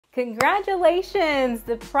Congratulations!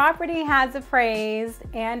 The property has appraised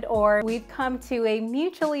and/or we've come to a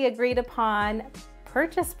mutually agreed upon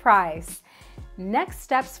purchase price. Next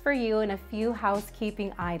steps for you and a few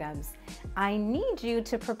housekeeping items. I need you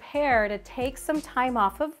to prepare to take some time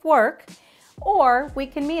off of work, or we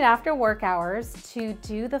can meet after work hours to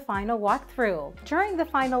do the final walkthrough. During the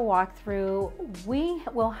final walkthrough, we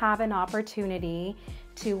will have an opportunity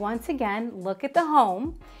to once again look at the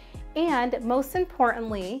home and most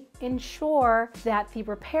importantly, ensure that the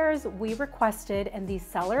repairs we requested and the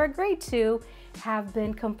seller agreed to have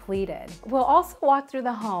been completed. We'll also walk through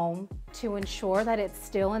the home to ensure that it's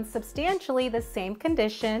still in substantially the same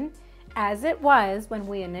condition as it was when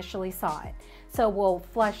we initially saw it. So we'll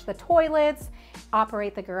flush the toilets,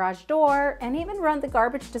 operate the garage door, and even run the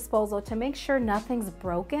garbage disposal to make sure nothing's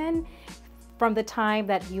broken from the time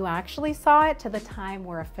that you actually saw it to the time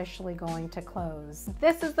we're officially going to close.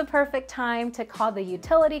 This is the perfect time to call the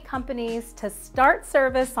utility companies to start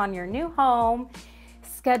service on your new home,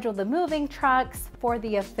 schedule the moving trucks for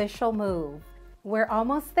the official move. We're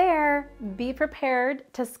almost there. Be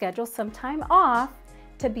prepared to schedule some time off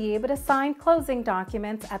to be able to sign closing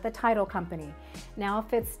documents at the title company. Now,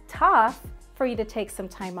 if it's tough for you to take some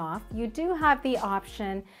time off, you do have the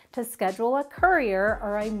option to schedule a courier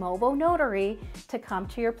or a mobile notary to come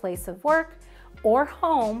to your place of work or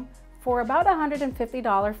home for about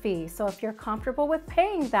 $150 fee. So if you're comfortable with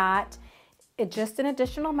paying that, it's just an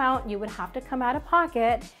additional amount you would have to come out of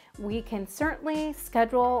pocket. We can certainly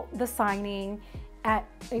schedule the signing at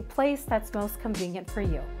a place that's most convenient for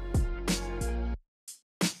you.